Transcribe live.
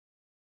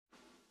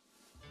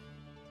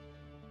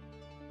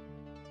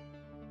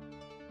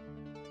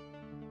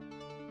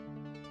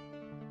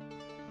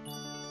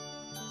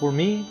For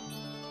me,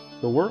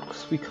 the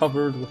works we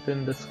covered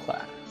within this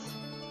class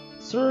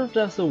served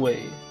as a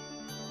way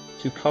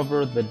to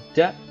cover the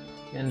depth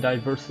and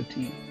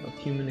diversity of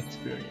human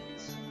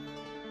experience,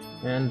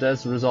 and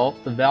as a result,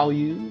 the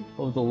value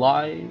of the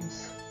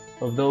lives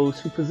of those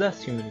who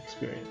possess human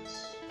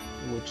experience,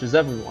 which is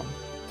everyone.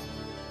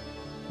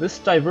 This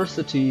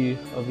diversity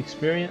of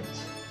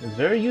experience is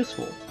very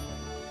useful,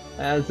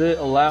 as it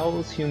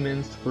allows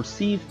humans to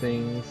perceive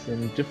things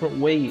in different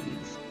ways,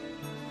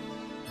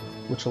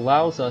 which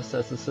allows us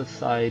as a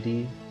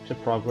society to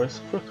progress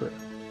quicker,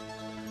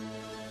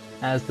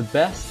 as the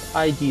best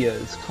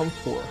ideas come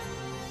forth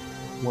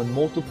when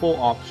multiple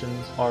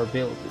options are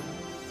available.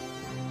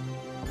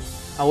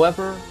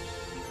 However,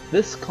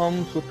 this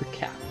comes with a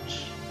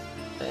catch,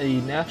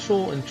 a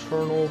natural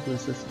internal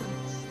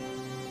resistance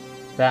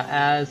that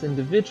as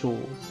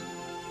individuals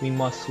we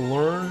must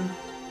learn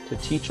to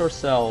teach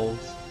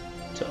ourselves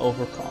to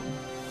overcome.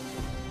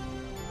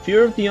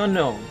 Fear of the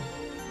unknown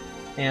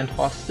and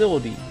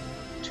hostility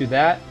to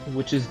that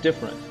which is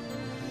different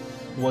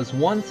was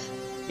once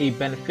a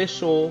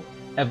beneficial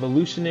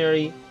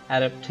evolutionary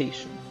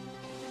adaptation,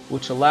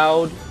 which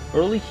allowed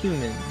early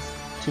humans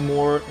to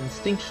more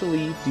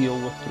instinctually deal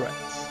with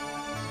threats.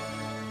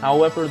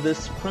 However,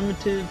 this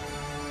primitive,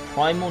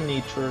 primal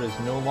nature is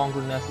no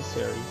longer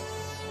necessary,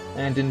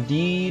 and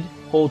indeed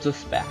holds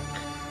us back,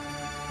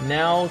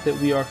 now that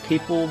we are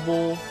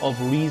capable of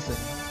reason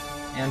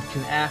and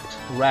can act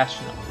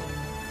rationally.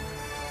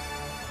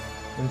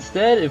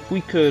 Instead, if we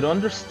could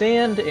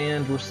understand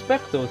and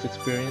respect those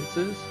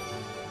experiences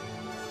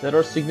that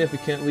are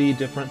significantly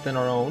different than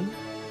our own,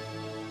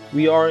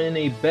 we are in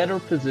a better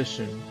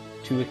position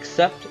to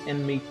accept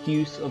and make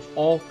use of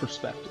all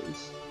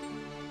perspectives.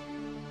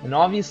 And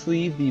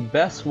obviously, the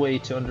best way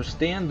to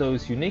understand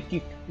those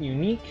unique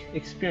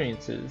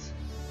experiences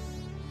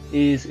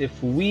is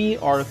if we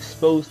are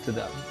exposed to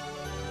them,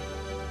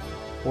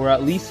 or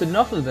at least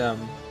enough of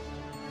them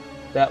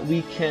that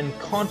we can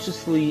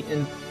consciously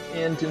and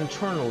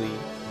internally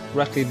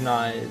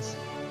recognize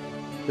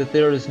that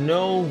there is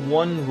no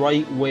one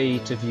right way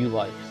to view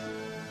life,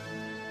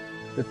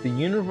 that the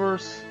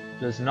universe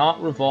does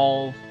not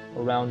revolve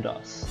around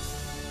us.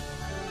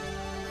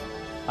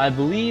 I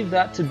believe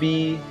that to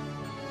be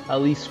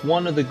at least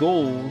one of the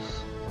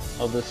goals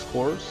of this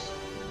course,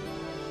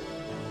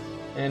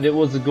 and it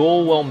was a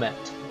goal well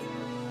met.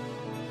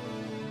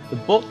 The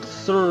book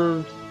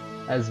served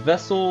as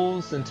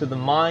vessels into the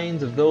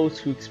minds of those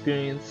who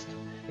experienced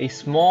a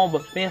small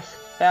but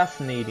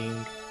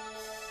fascinating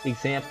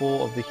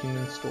example of the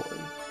human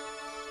story,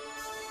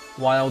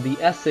 while the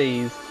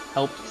essays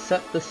helped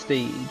set the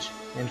stage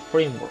and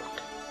framework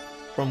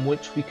from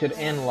which we could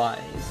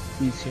analyze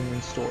these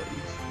human stories.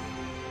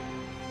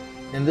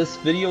 In this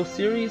video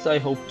series, I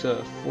hope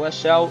to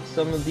flesh out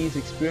some of these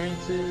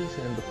experiences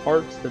and the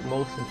parts that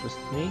most interest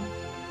me,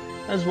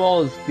 as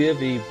well as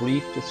give a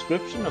brief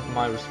description of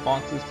my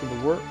responses to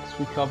the works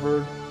we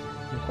covered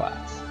in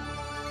class,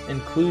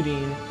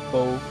 including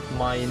both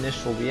my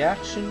initial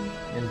reaction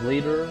and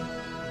later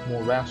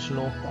more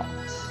rational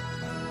thoughts.